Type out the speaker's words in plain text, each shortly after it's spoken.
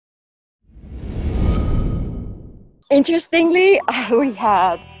Interestingly, we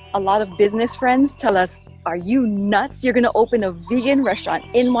had a lot of business friends tell us, are you nuts? You're going to open a vegan restaurant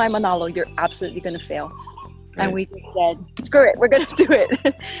in Waimanalo. You're absolutely going to fail. Right. And we just said, screw it, we're going to do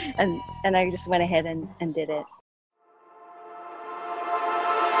it. and I just went ahead and did it.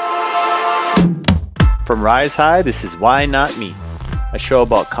 From RISEHI, this is Why Not Me, a show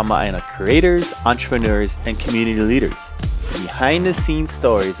about Kama'aina creators, entrepreneurs, and community leaders. Behind the scenes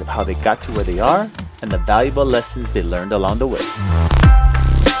stories of how they got to where they are and the valuable lessons they learned along the way.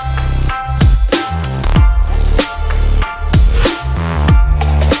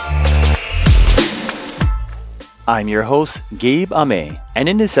 I'm your host, Gabe Ame, and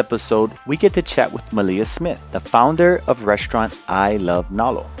in this episode, we get to chat with Malia Smith, the founder of restaurant Ai Love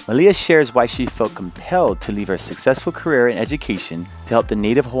Nalo. Malia shares why she felt compelled to leave her successful career in education to help the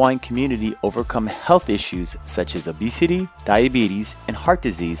Native Hawaiian community overcome health issues such as obesity, diabetes, and heart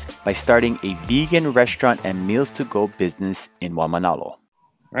disease by starting a vegan restaurant and meals to go business in Waimanalo.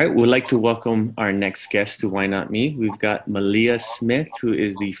 All right, we'd like to welcome our next guest to Why Not Me. We've got Malia Smith, who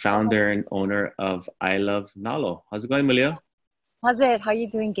is the founder and owner of Ai Love Nalo. How's it going, Malia? How's it? How you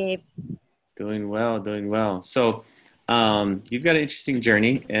doing, Gabe? Doing well, doing well. So you've got an interesting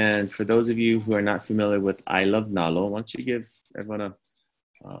journey. And for those of you who are not familiar with Ai Love Nalo, why don't you give everyone a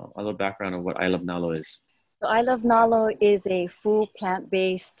little background on what Ai Love Nalo is? So Ai Love Nalo is a full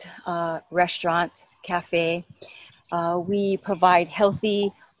plant-based restaurant, cafe. We provide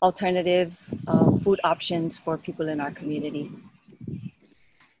healthy, alternative food options for people in our community.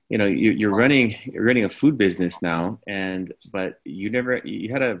 You know, you're running a food business now, but you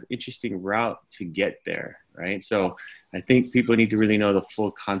had an interesting route to get there, right? So I think people need to really know the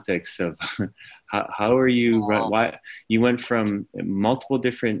full context of how are you why you went from multiple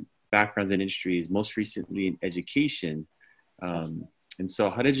different backgrounds and industries, most recently in education, and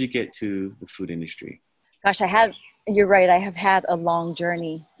so how did you get to the food industry? Gosh, you're right. I have had a long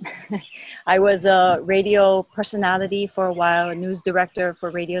journey. I was a radio personality for a while, a news director for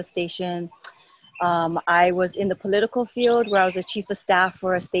a radio station. I was in the political field where I was a chief of staff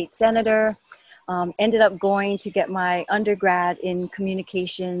for a state senator. Ended up going to get my undergrad in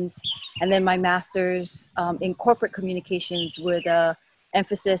communications and then my master's in corporate communications with an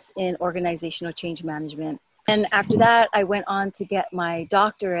emphasis in organizational change management. And after that, I went on to get my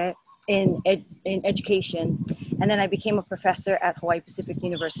doctorate in education, and then I became a professor at Hawaii Pacific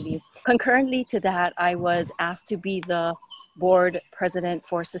University. Concurrently to that, I was asked to be the board president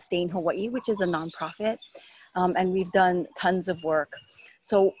for Sustain Hawaii, which is a nonprofit, and we've done tons of work.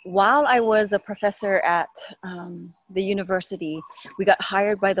 So while I was a professor at the university, we got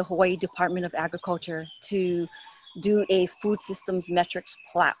hired by the Hawaii Department of Agriculture to do a food systems metrics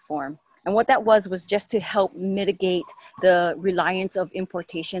platform. And what that was just to help mitigate the reliance of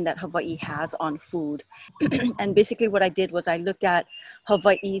importation that Hawaii has on food. And basically what I did was I looked at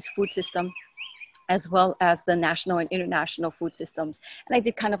Hawaii's food system as well as the national and international food systems. And I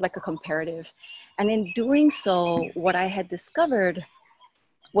did kind of like a comparative. And in doing so, what I had discovered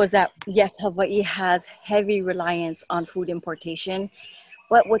was that, yes, Hawaii has heavy reliance on food importation.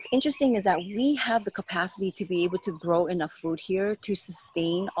 But what's interesting is that we have the capacity to be able to grow enough food here to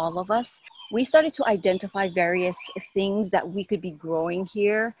sustain all of us. We started to identify various things that we could be growing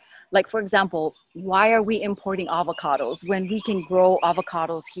here. Like, for example, why are we importing avocados when we can grow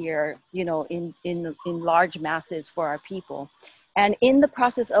avocados here, you know, in large masses for our people? And in the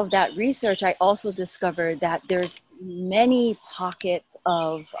process of that research, I also discovered that there's many pockets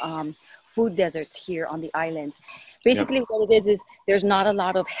of food deserts here on the islands. Basically, yep. What it is there's not a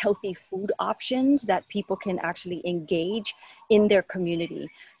lot of healthy food options that people can actually engage in their community.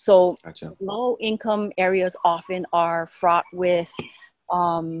 So gotcha. Low income areas often are fraught with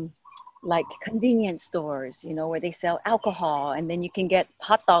like convenience stores, you know, where they sell alcohol, and then you can get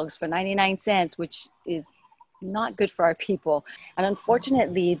hot dogs for 99 cents, which is not good for our people. And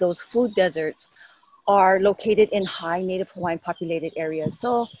unfortunately, those food deserts are located in high Native Hawaiian populated areas.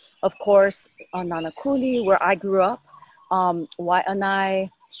 So, of course, on Nanakuli, where I grew up, Waianae,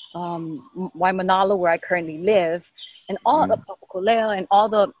 Waimanalo, where I currently live, and all the Papakolea and all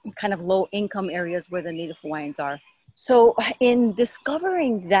the kind of low income areas where the Native Hawaiians are. So in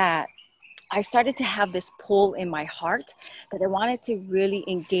discovering that, I started to have this pull in my heart that I wanted to really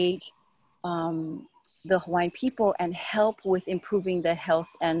engage the Hawaiian people and help with improving the health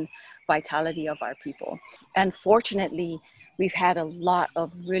and vitality of our people. And fortunately, we've had a lot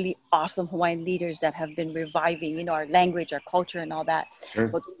of really awesome Hawaiian leaders that have been reviving, you know, our language, our culture, and all that. Sure.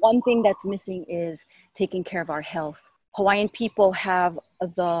 But one thing that's missing is taking care of our health. Hawaiian people have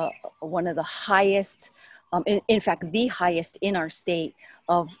one of the highest, in fact, the highest in our state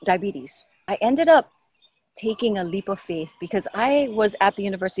of diabetes. I ended up taking a leap of faith, because I was at the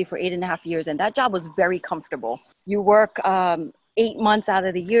university for 8.5 years, and that job was very comfortable. You work 8 months out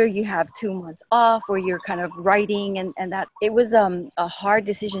of the year, you have 2 months off, or you're kind of writing, and that it was a hard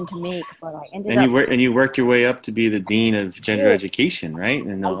decision to make, but I ended up. And you worked your way up to be the dean of gender Yeah, education, right?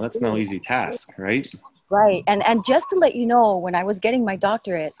 And no, that's no easy task, right? right. And just to let you know, when I was getting my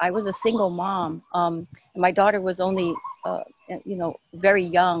doctorate, I was a single mom. And my daughter was only, very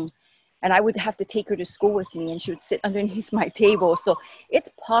young. And I would have to take her to school with me, and she would sit underneath my table. So it's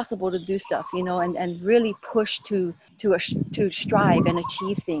possible to do stuff, and really push to strive and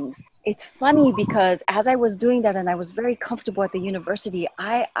achieve things. It's funny because as I was doing that and I was very comfortable at the university,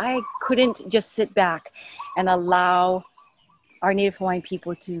 I couldn't just sit back and allow our Native Hawaiian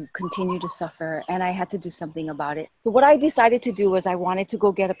people to continue to suffer, and I had to do something about it. So what I decided to do was I wanted to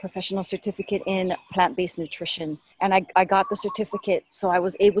go get a professional certificate in plant-based nutrition, and I got the certificate, so I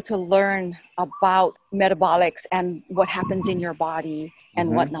was able to learn about metabolics and what happens in your body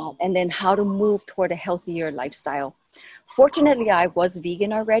and whatnot, and then how to move toward a healthier lifestyle. Fortunately, I was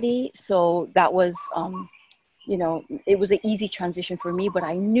vegan already, so that was it was an easy transition for me, but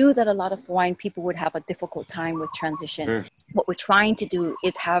I knew that a lot of Hawaiian people would have a difficult time with transition. Sure. What we're trying to do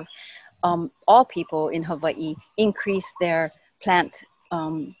is have all people in Hawaii increase their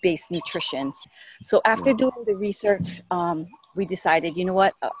plant-based nutrition. So after doing the research, we decided, you know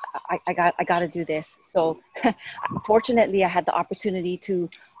what, I got to do this. So fortunately, I had the opportunity to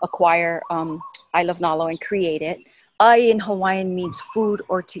acquire Ai Love Nalo and create it. Ai in Hawaiian means food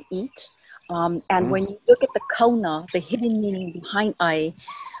or to eat. And when you look at the kauna, the hidden meaning behind ai,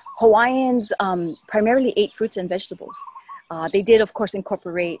 Hawaiians primarily ate fruits and vegetables. They did, of course,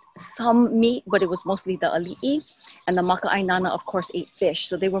 incorporate some meat, but it was mostly the ali'i. And the maka'ainana, of course, ate fish.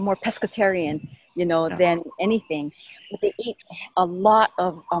 So they were more pescatarian, than anything. But they ate a lot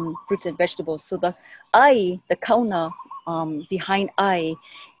of fruits and vegetables. So the ai, the kauna behind ai,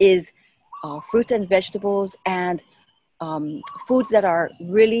 is fruits and vegetables and foods that are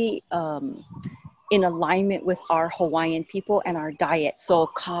really in alignment with our Hawaiian people and our diet. So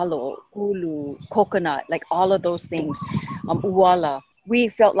kalo, ulu, coconut, like all of those things, uala. We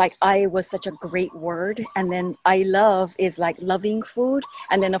felt like ai was such a great word. And then I love is like loving food.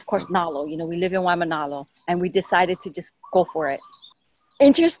 And then of course, nalo, we live in Waimanalo, and we decided to just go for it.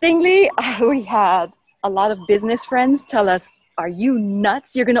 Interestingly, we had a lot of business friends tell us, are you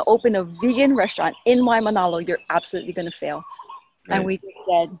nuts? You're going to open a vegan restaurant in Waimanalo. You're absolutely going to fail. Right. And we just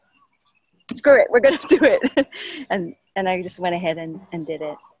said, screw it, we're going to do it. and I just went ahead and did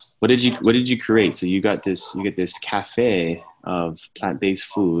it. What did you create? So you get this cafe of plant-based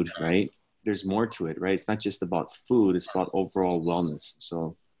food, right? There's more to it, right? It's not just about food, it's about overall wellness.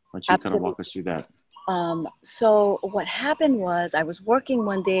 So why don't you kind of walk us through that? So what happened was I was working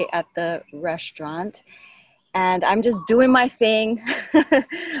one day at the restaurant, and I'm just doing my thing.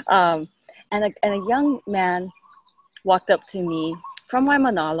 And a young man walked up to me from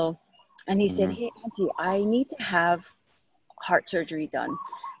Waimanalo, and he said, "Hey, Auntie, I need to have heart surgery done,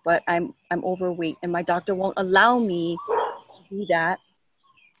 but I'm overweight, and my doctor won't allow me to do that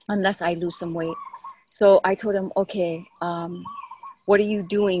unless I lose some weight." So I told him, "Okay, what are you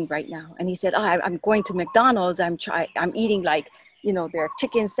doing right now?" And he said, I'm going to McDonald's. I'm eating like, their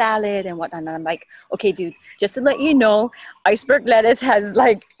chicken salad and whatnot. And I'm like, okay, dude, just to let you know, iceberg lettuce has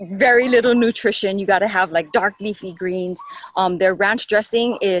like very little nutrition. You got to have like dark leafy greens. Their ranch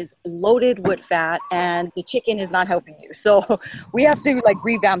dressing is loaded with fat, and the chicken is not helping you. So we have to like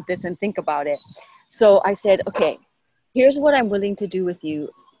revamp this and think about it. So I said, okay, here's what I'm willing to do with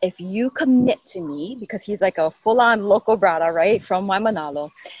you. If you commit to me, because he's like a full-on local brada, right, from Waimanalo.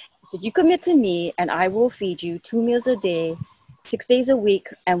 I said, you commit to me and I will feed you 2 meals a day, 6 days a week,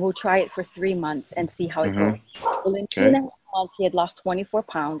 and we'll try it for 3 months and see how it goes. Well, in 2.5 months, he had lost 24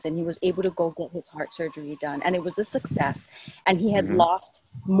 pounds, and he was able to go get his heart surgery done. And it was a success. And he had lost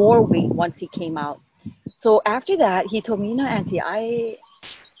more weight once he came out. So after that, he told me, Auntie, I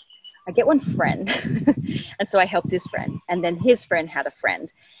get one friend. And so I helped his friend. And then his friend had a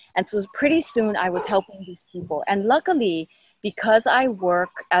friend. And so pretty soon I was helping these people. And luckily, because I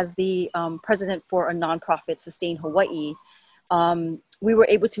work as the president for a nonprofit, Sustain Hawaii, we were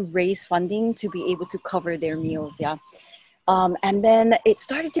able to raise funding to be able to cover their meals. Yeah. And then it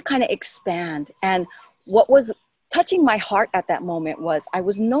started to kind of expand. And what was touching my heart at that moment was I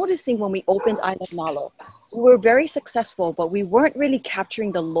was noticing when we opened Ai Love Nalo, we were very successful, but we weren't really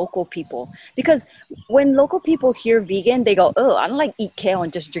capturing the local people. Because when local people hear vegan, they go, oh, I don't like eat kale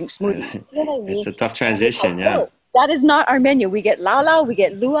and just drink smoothies. You know what I mean? It's a tough transition, yeah. That is not our menu. We get laulau, we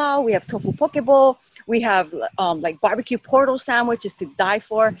get luau, we have tofu poke bowl, We have like barbecue portal sandwiches to die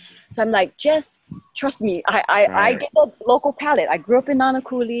for. So I'm like, just trust me. I get the local palate. I grew up in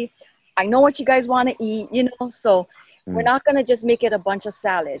Nanakuli. I know what you guys want to eat, you know, so we're not going to just make it a bunch of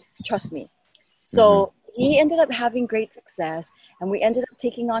salad. Trust me. So he ended up having great success, and we ended up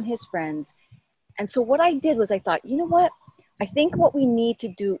taking on his friends. And so what I did was I thought, you know what? I think what we need to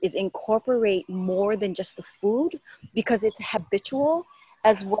do is incorporate more than just the food, because it's habitual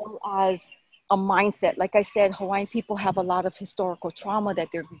as well as a mindset. Like I said, Hawaiian people have a lot of historical trauma that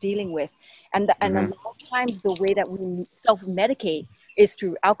they're dealing with. And a lot of times the way that we self-medicate is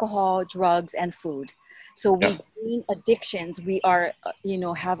through alcohol, drugs, and food. So we gain addictions. We are, you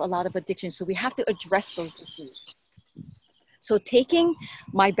know, have a lot of addictions. So we have to address those issues. So taking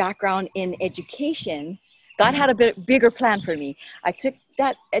my background in education, God had a bit bigger plan for me. I took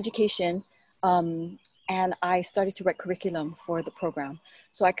that education and I started to write curriculum for the program.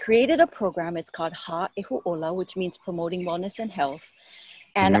 So I created a program. It's called Ha'ehu'ola, which means promoting wellness and health.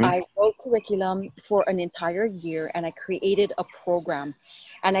 And I wrote curriculum for an entire year, and I created a program.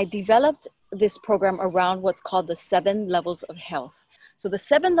 And I developed this program around what's called the 7 levels of health. So the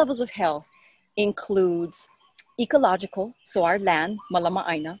 7 levels of health includes ecological, so our land, malama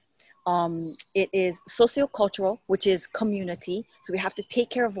aina. It is sociocultural, which is community. So we have to take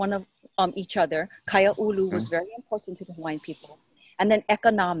care of one of each other. Kaya ulu was very important to the Hawaiian people. And then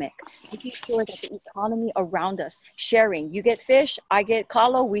economic, making sure that the economy around us, sharing. You get fish, I get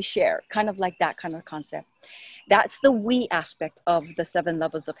kalo, we share. Kind of like that kind of concept. That's the we aspect of the 7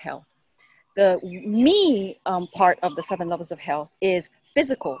 levels of health. The me part of the 7 levels of health is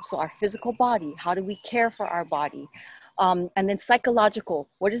physical. So our physical body, how do we care for our body? And then psychological,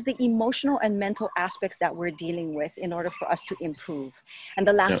 what is the emotional and mental aspects that we're dealing with in order for us to improve? And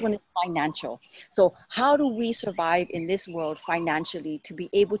the last one is financial. So how do we survive in this world financially to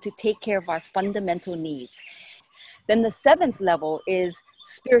be able to take care of our fundamental needs? Then the 7th level is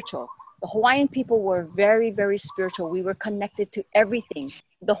spiritual. The Hawaiian people were very, very spiritual. We were connected to everything.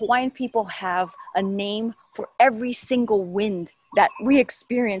 The Hawaiian people have a name for every single wind that we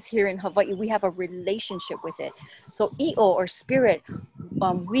experience here in Hawaii. We have a relationship with it. So I'o, or spirit,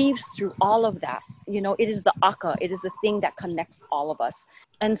 weaves through all of that. You know, it is the aka. It is the thing that connects all of us.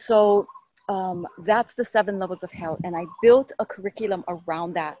 And so that's the 7 levels of health. And I built a curriculum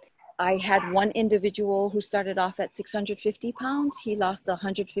around that. I had one individual who started off at 650 pounds. He lost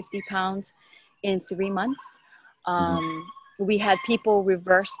 150 pounds in 3 months. We had people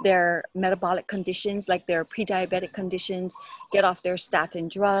reverse their metabolic conditions, like their pre-diabetic conditions, get off their statin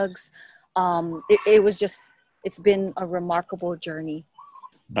drugs. It was just, it's been a remarkable journey.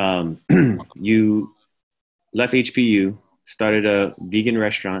 You left HPU, started a vegan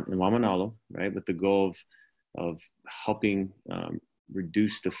restaurant in Wamanalo, right? With the goal of helping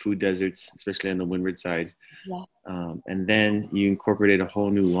reduce the food deserts, especially on the windward side. And then you incorporated a whole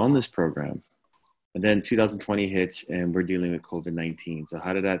new wellness program. And then 2020 hits and we're dealing with COVID-19. So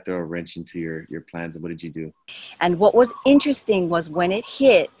how did that throw a wrench into your plans, and what did you do? And what was interesting was when it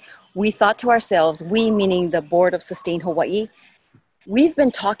hit, we thought to ourselves, we meaning the Board of Sustain Hawaii, we've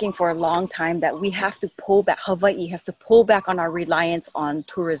been talking for a long time that we have to pull back, Hawaii has to pull back on our reliance on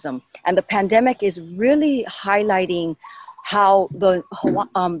tourism. And the pandemic is really highlighting how the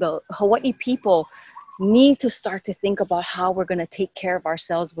Hawaii people need to start to think about how we're going to take care of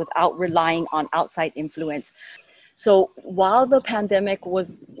ourselves without relying on outside influence. So while the pandemic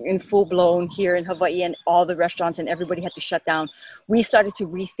was in full blown here in Hawaii and all the restaurants and everybody had to shut down, we started to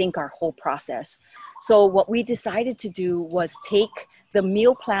rethink our whole process. So what we decided to do was take the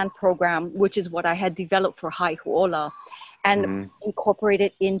meal plan program, which is what I had developed for Ha'ehu'ola, and incorporate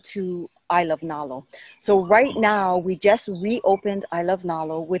it into I Love Nalo. So right now we just reopened I Love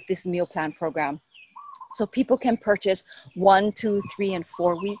Nalo with this meal plan program. So people can purchase 1, 2, 3, and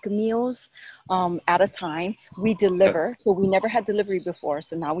 4 week meals at a time. We deliver. So we never had delivery before.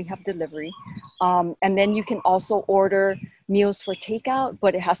 So now we have delivery. And then you can also order meals for takeout,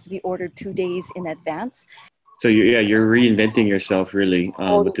 but it has to be ordered 2 days in advance. So you're reinventing yourself really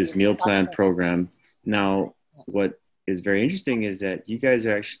with this meal plan program. Now, what is very interesting is that you guys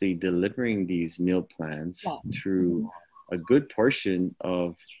are actually delivering these meal plans through a good portion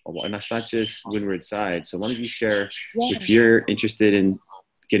of, and that's not just windward side. So why don't you share, if you're interested in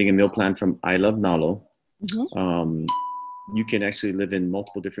getting a meal plan from I Love Nalo, you can actually live in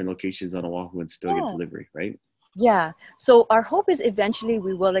multiple different locations on Oahu and still get delivery, right? Yeah. So our hope is eventually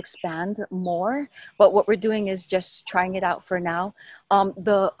we will expand more, but what we're doing is just trying it out for now.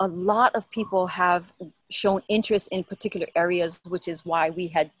 A lot of people have shown interest in particular areas, which is why we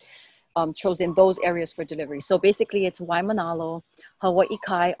had chosen those areas for delivery. So basically it's Waimanalo, Hawaii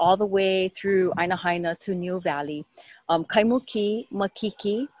Kai, all the way through Ainahaina to New Valley, Kaimuki,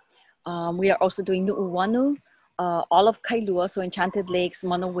 Makiki. We are also doing Nu'uwanu, all of Kailua, so Enchanted Lakes,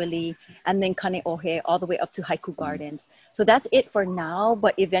 Manawili, and then Kaneohe, all the way up to Haiku Gardens. So that's it for now,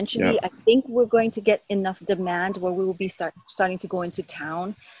 but eventually I think we're going to get enough demand where we will be starting to go into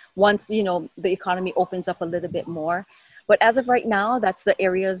town once, you know, the economy opens up a little bit more. But as of right now, that's the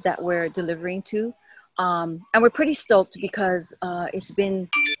areas that we're delivering to. And we're pretty stoked because it's been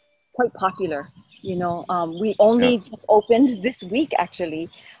quite popular. You know, we only just opened this week, actually,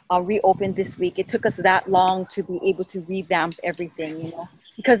 reopened this week. It took us that long to be able to revamp everything, you know,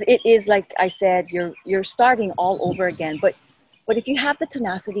 because it is, like I said, you're starting all over again. But if you have the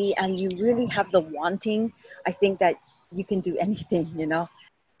tenacity and you really have the wanting, I think that you can do anything, you know.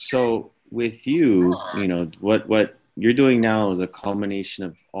 So with you, you know, what you're doing now is a culmination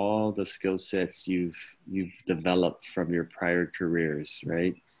of all the skill sets you've developed from your prior careers,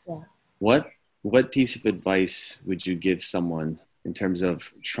 right? Yeah. What piece of advice would you give someone in terms of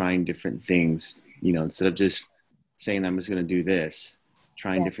trying different things, you know, instead of just saying, I'm just going to do this,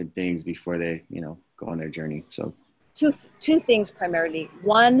 trying different things before they, you know, go on their journey? So two things primarily.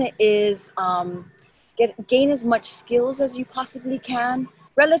 One is gain as much skills as you possibly can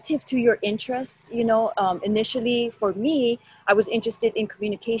relative to your interests. You know, initially for me, I was interested in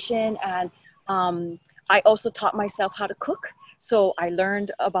communication, and I also taught myself how to cook. So I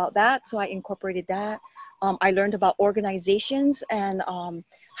learned about that. So I incorporated that. I learned about organizations and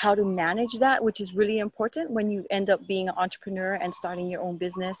how to manage that, which is really important when you end up being an entrepreneur and starting your own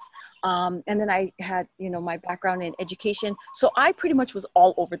business. And then I had, you know, my background in education. So I pretty much was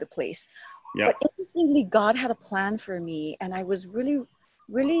all over the place. Yeah. But interestingly, God had a plan for me, and I was really,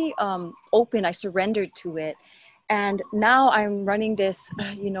 really open. I surrendered to it. And now I'm running this,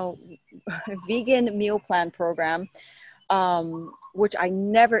 you know, vegan meal plan program. Which I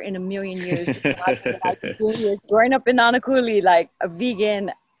never in a million years growing up in Nanakuli, like a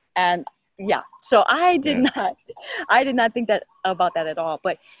vegan, and so I did not think that about that at all.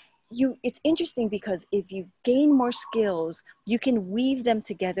 But it's interesting because if you gain more skills, you can weave them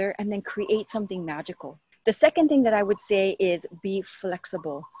together and then create something magical. The second thing that I would say is be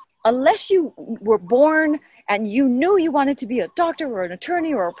flexible. Unless you were born and you knew you wanted to be a doctor or an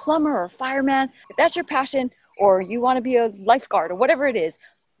attorney or a plumber or a fireman, if that's your passion, or you want to be a lifeguard or whatever it is,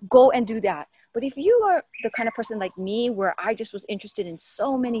 go and do that. But if you are the kind of person like me, where I just was interested in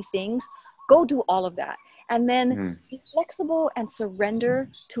so many things, go do all of that. And then be flexible and surrender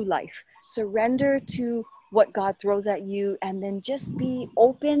to life. Surrender to what God throws at you, and then just be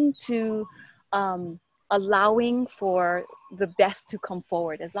open to allowing for the best to come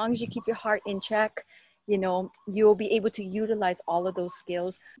forward. As long as you keep your heart in check, you know, you'll be able to utilize all of those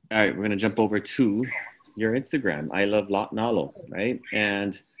skills. All right, we're going to jump over to your Instagram, I Love Nalo, right?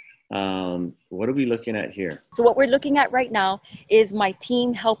 And what are we looking at here? So what we're looking at right now is my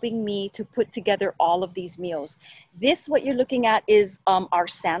team helping me to put together all of these meals. What you're looking at is our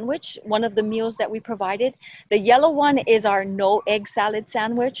sandwich, one of the meals that we provided. The yellow one is our no egg salad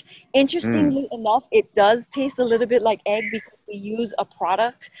sandwich. Interestingly enough, it does taste a little bit like egg because we use a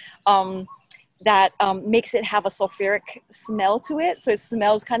product that makes it have a sulfuric smell to it. So it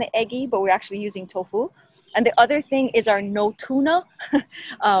smells kind of eggy, but we're actually using tofu. And the other thing is our no tuna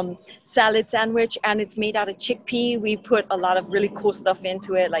salad sandwich, and it's made out of chickpea. We put a lot of really cool stuff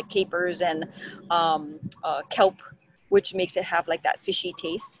into it, like capers and kelp, which makes it have like that fishy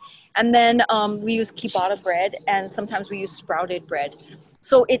taste. And then we use ciabatta bread, and sometimes we use sprouted bread.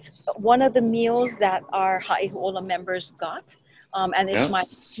 So it's one of the meals that our Ha'ihuola members got. And it's my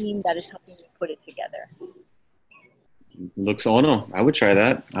team that is helping me put it together. Looks ono. I would try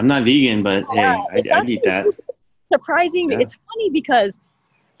that. I'm not vegan, but hey, I'd eat that. Surprisingly, it's funny because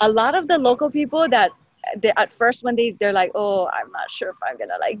a lot of the local people that at first when they're like, oh, I'm not sure if I'm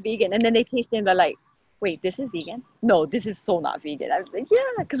gonna like vegan, and then they taste it and they're like, wait, this is vegan? No, this is so not vegan. I was like, yeah,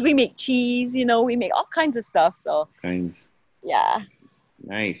 because we make cheese, you know, we make all kinds of stuff. So yeah.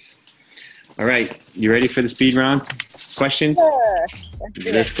 Nice. All right, you ready for the speed round? Questions? Sure.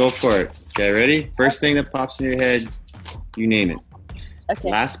 Let's go for it. Okay, ready? First thing that pops in your head, you name it. Okay.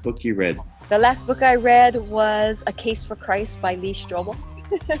 Last book you read? The last book I read was A Case for Christ by Lee Strobel.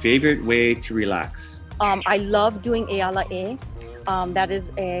 Favorite way to relax? I love doing Eala E. That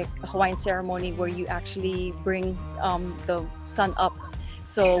is a Hawaiian ceremony where you actually bring the sun up.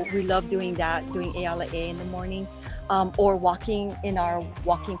 So we love doing that, doing Eala E in the morning, or walking in our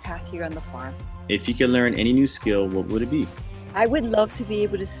walking path here on the farm. If you could learn any new skill, what would it be? I would love to be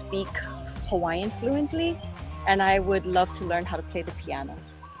able to speak Hawaiian fluently, and I would love to learn how to play the piano.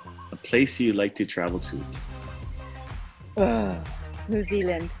 A place you'd like to travel to? New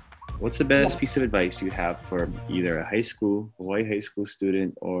Zealand. What's the best piece of advice you have for either a Hawaii high school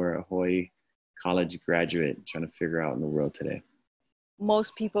student or a Hawaii college graduate trying to figure out in the world today?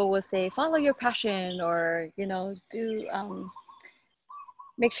 Most people will say, follow your passion, or,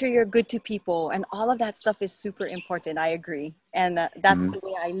 make sure you're good to people. And all of that stuff is super important. I agree. And that's the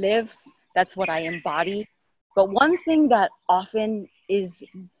way I live. That's what I embody. But one thing that often is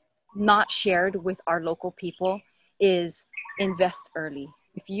not shared with our local people is invest early.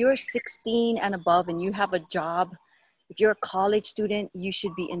 If you're 16 and above and you have a job, if you're a college student, you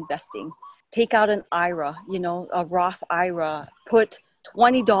should be investing. Take out an IRA, a Roth IRA, put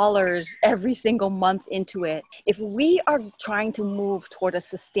 $20 every single month into it. If we are trying to move toward a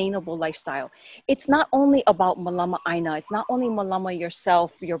sustainable lifestyle, it's not only about malama aina, it's not only malama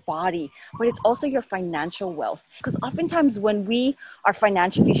yourself, your body, but it's also your financial wealth. Because oftentimes when we are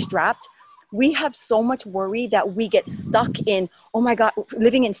financially strapped, we have so much worry that we get stuck in, oh my God,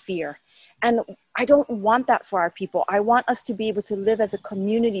 living in fear. And I don't want that for our people. I want us to be able to live as a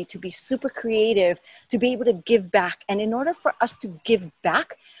community, to be super creative, to be able to give back. And in order for us to give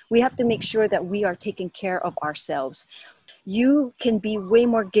back, we have to make sure that we are taking care of ourselves. You can be way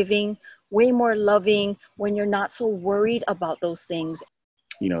more giving, way more loving when you're not so worried about those things.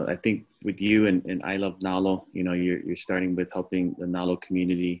 I think with you and I Love Nalo, you're starting with helping the Nalo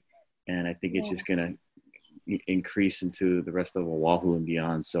community. And I think it's just going to increase into the rest of Oahu and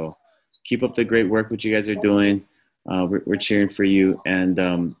beyond. So keep up the great work, what you guys are doing. We're cheering for you. And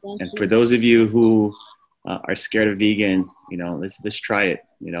for those of you who are scared of vegan, let's try it.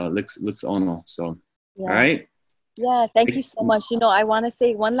 It looks ono. So, all right. Yeah. Thank you so much. I want to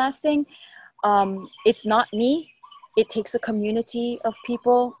say one last thing. It's not me. It takes a community of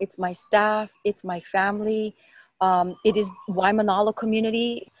people. It's my staff. It's my family. It is Waimanalo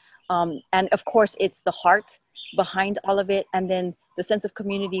community. And of course, it's the heart behind all of it. And then the sense of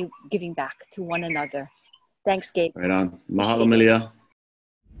community giving back to one another. Thanks, Gabe. Right on. Mahalo, Malia.